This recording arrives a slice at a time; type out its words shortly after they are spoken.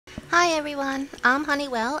Hi everyone, I'm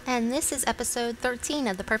Honeywell, and this is episode 13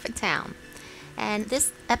 of The Perfect Town. And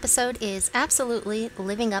this episode is absolutely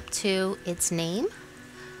living up to its name.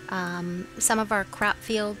 Some of our crop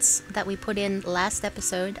fields that we put in last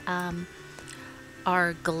episode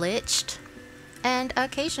are glitched, and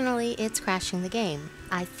occasionally it's crashing the game.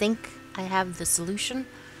 I think I have the solution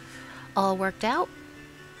all worked out,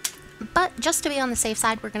 but just to be on the safe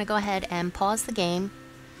side, we're going to go ahead and pause the game.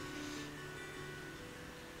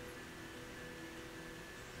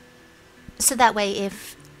 So that way,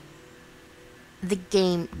 if the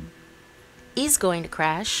game is going to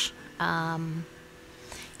crash,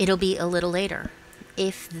 it'll be a little later.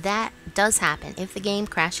 If that does happen, if the game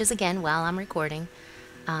crashes again while I'm recording,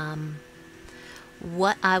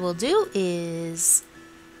 what I will do is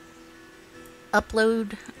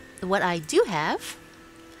upload what I do have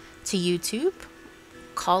to YouTube,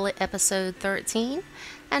 call it episode 13,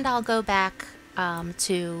 and I'll go back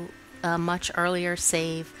to a much earlier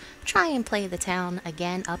save, try and play the town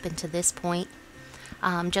again up into this point,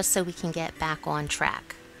 just so we can get back on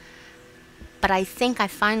track. But I think I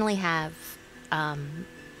finally have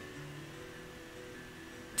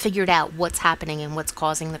figured out what's happening and what's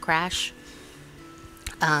causing the crash.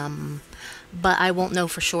 But I won't know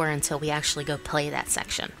for sure until we actually go play that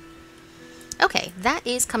section. Okay, that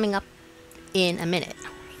is coming up in a minute.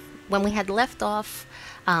 When we had left off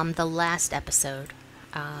the last episode,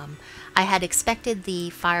 I had expected the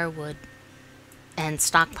firewood and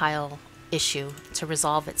stockpile issue to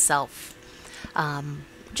resolve itself,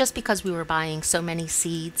 just because we were buying so many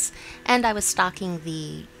seeds, and I was stocking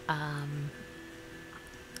the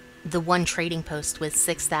one trading post with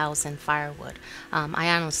 6,000 firewood. I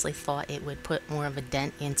honestly thought it would put more of a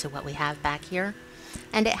dent into what we have back here,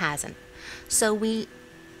 and it hasn't. So we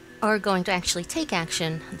are going to actually take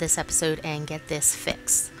action this episode and get this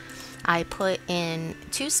fixed. I put in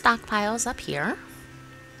 2 stockpiles up here,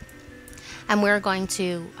 and we're going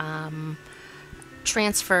to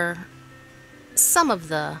transfer some of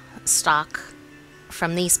the stock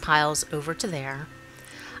from these piles over to there.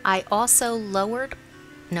 I also lowered,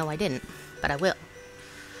 no I didn't, but I will.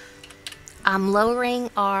 I'm lowering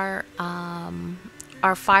our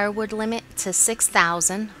firewood limit to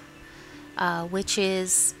 6,000, which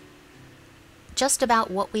is just about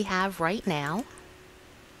what we have right now.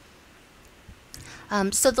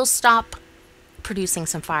 So they'll stop producing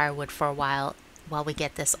some firewood for a while we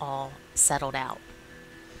get this all settled out.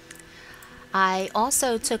 I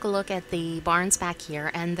also took a look at the barns back here,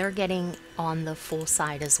 and they're getting on the full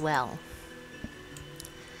side as well.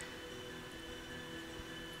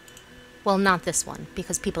 Well, not this one,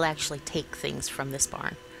 because people actually take things from this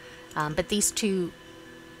barn. But these two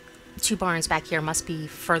barns back here must be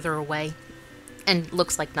further away, and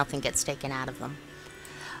looks like nothing gets taken out of them.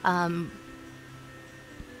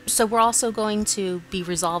 So we're also going to be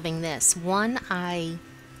resolving this. One, I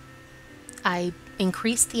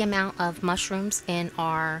increased the amount of mushrooms in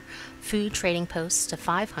our food trading posts to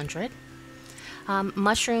 500.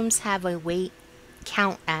 Mushrooms have a weight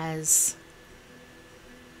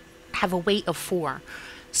have a weight of 4.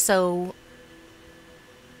 So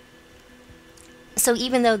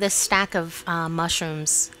even though this stack of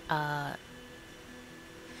mushrooms,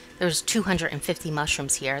 there's 250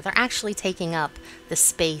 mushrooms here, they're actually taking up the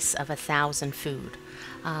space of 1,000 food.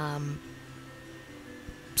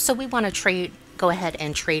 So we want to go ahead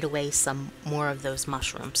and trade away some more of those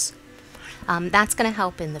mushrooms. That's going to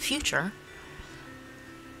help in the future,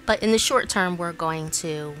 but in the short term we're going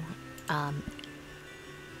to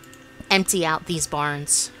empty out these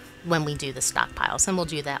barns when we do the stockpiles, and we'll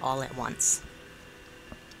do that all at once.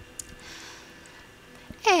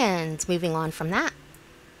 And moving on from that,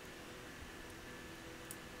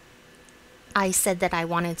 I said that I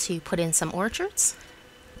wanted to put in some orchards,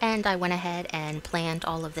 and I went ahead and planned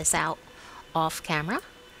all of this out off camera,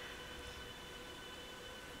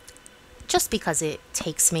 just because it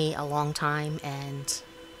takes me a long time, and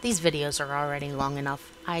these videos are already long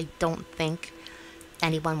enough. I don't think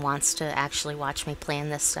anyone wants to actually watch me plan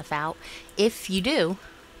this stuff out. If you do,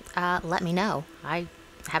 let me know. I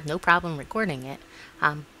have no problem recording it,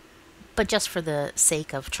 but just for the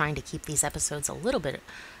sake of trying to keep these episodes a little bit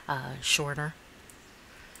shorter,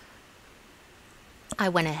 I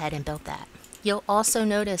went ahead and built that. You'll also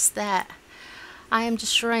notice that I am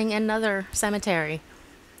destroying another cemetery.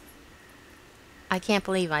 I can't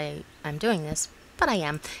believe I'm doing this, but I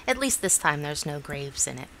am. At least this time there's no graves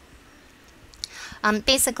in it.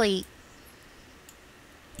 Basically,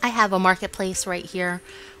 I have a marketplace right here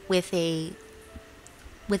with a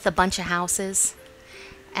bunch of houses,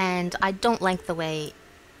 and I don't like the way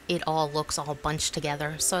it all looks all bunched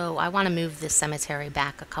together. So I want to move this cemetery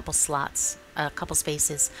back a couple slots, a couple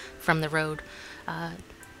spaces from the road,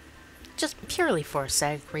 just purely for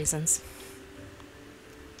aesthetic reasons.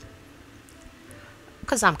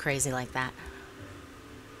 Because I'm crazy like that.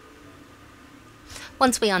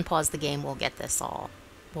 Once we unpause the game, we'll get this all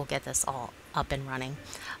up and running.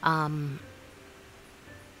 And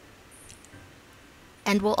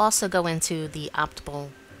we'll also go into the optimal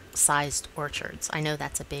sized orchards. I know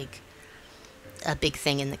that's a big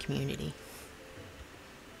thing in the community.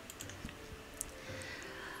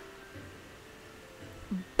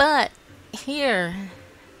 But here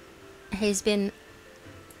has been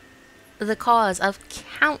the cause of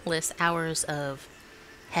countless hours of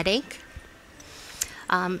headache.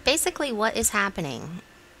 Basically, what is happening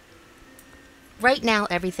right now,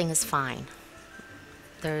 everything is fine.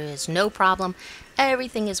 There is no problem.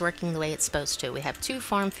 Everything is working the way it's supposed to. We have 2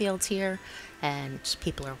 farm fields here, and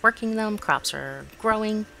people are working them. Crops are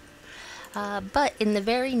growing. But in the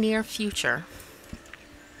very near future,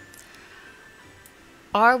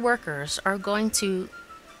 our workers are going to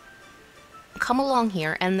come along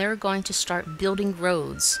here, and they're going to start building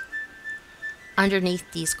roads underneath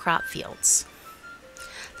these crop fields.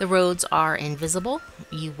 The roads are invisible.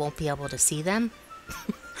 You won't be able to see them.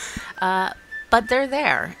 But they're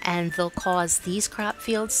there, and they'll cause these crop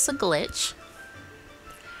fields to glitch.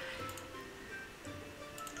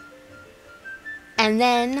 And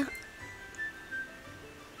then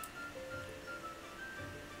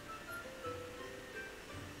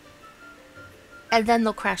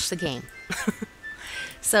they'll crash the game.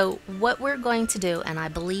 So what we're going to do, and I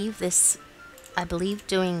believe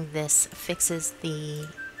doing this fixes the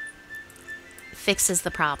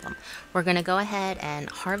problem. We're going to go ahead and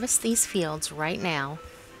harvest these fields right now.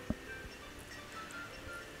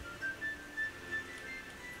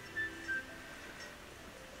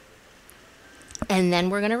 And then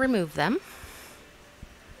we're going to remove them.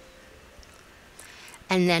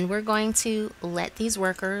 And then we're going to let these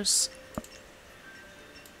workers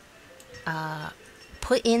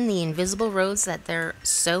put in the invisible roads that they're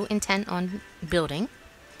so intent on building.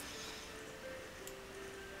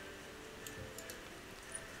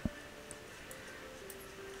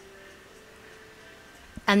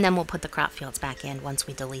 And then we'll put the crop fields back in once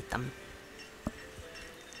we delete them.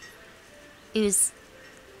 It's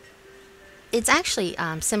actually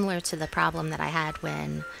similar to the problem that I had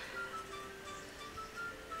when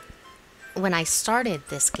I started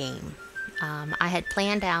this game. I had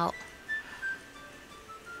planned out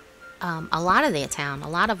a lot of the town, a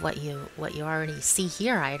lot of what you already see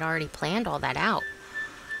here. I had already planned all that out.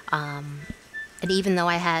 And even though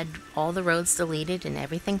I had all the roads deleted and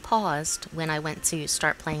everything paused when I went to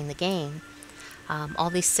start playing the game, all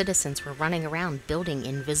these citizens were running around building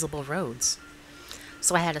invisible roads.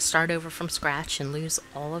 So I had to start over from scratch and lose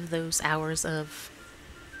all of those hours of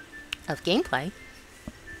gameplay.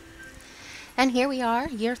 And here we are,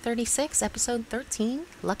 year 36, episode 13,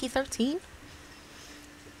 lucky 13.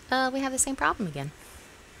 We have the same problem again.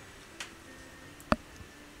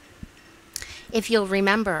 If you'll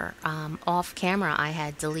remember, off camera, I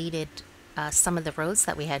had deleted some of the roads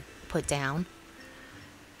that we had put down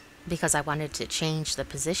because I wanted to change the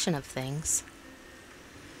position of things.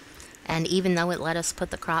 And even though it let us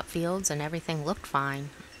put the crop fields and everything looked fine,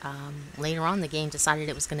 later on the game decided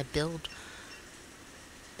it was going to build.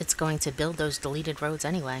 It's going to build those deleted roads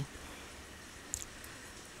anyway.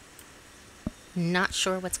 Not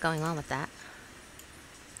sure what's going on with that.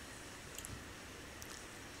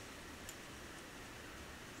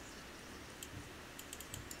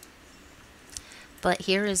 But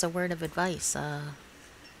here is a word of advice.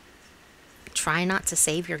 Try not to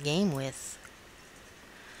save your game with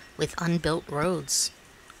unbuilt roads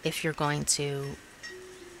if you're going to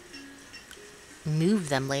move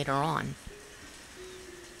them later on.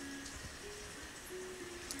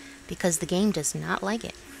 Because the game does not like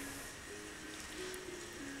it.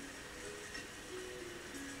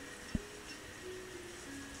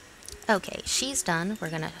 Okay, she's done. We're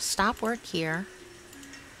going to stop work here.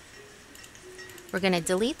 We're going to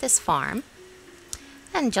delete this farm.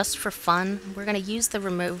 And just for fun, we're going to use the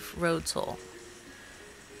remove road tool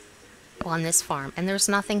on this farm. And there's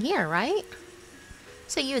nothing here, right?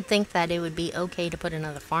 So you would think that it would be okay to put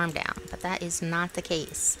another farm down, but that is not the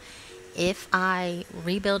case. If I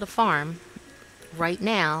rebuild a farm right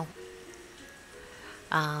now,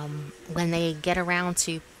 when they get around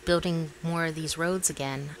to building more of these roads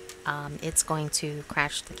again, it's going to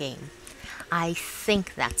crash the game. I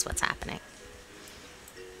think that's what's happening.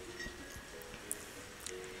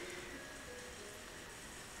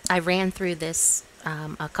 I ran through this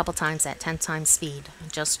a couple times at 10 times speed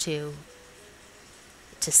just to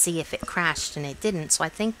see if it crashed, and it didn't. So I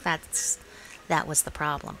think that was the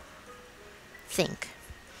problem. Think.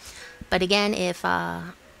 But again, if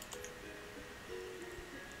the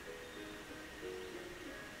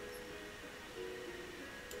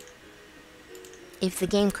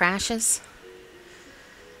game crashes,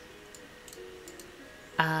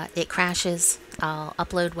 it crashes, I'll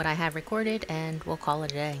upload what I have recorded and we'll call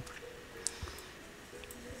it a day.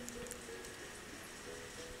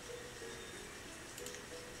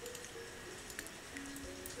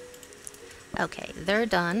 Okay, they're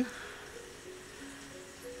done.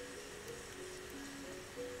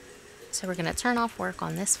 So we're going to turn off work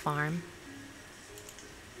on this farm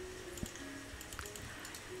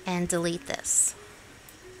and delete this.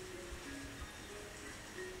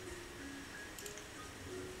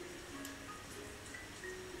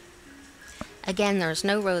 Again, there's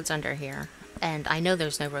no roads under here, and I know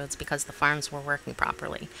there's no roads because the farms were working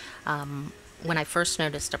properly. When I first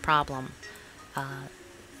noticed a problem,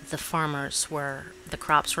 the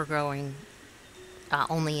crops were growing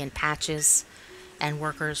only in patches, and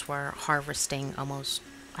workers were harvesting almost,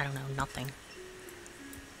 I don't know, nothing.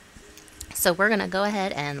 So we're going to go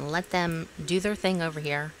ahead and let them do their thing over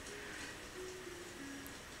here,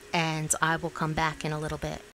 and I will come back in a little bit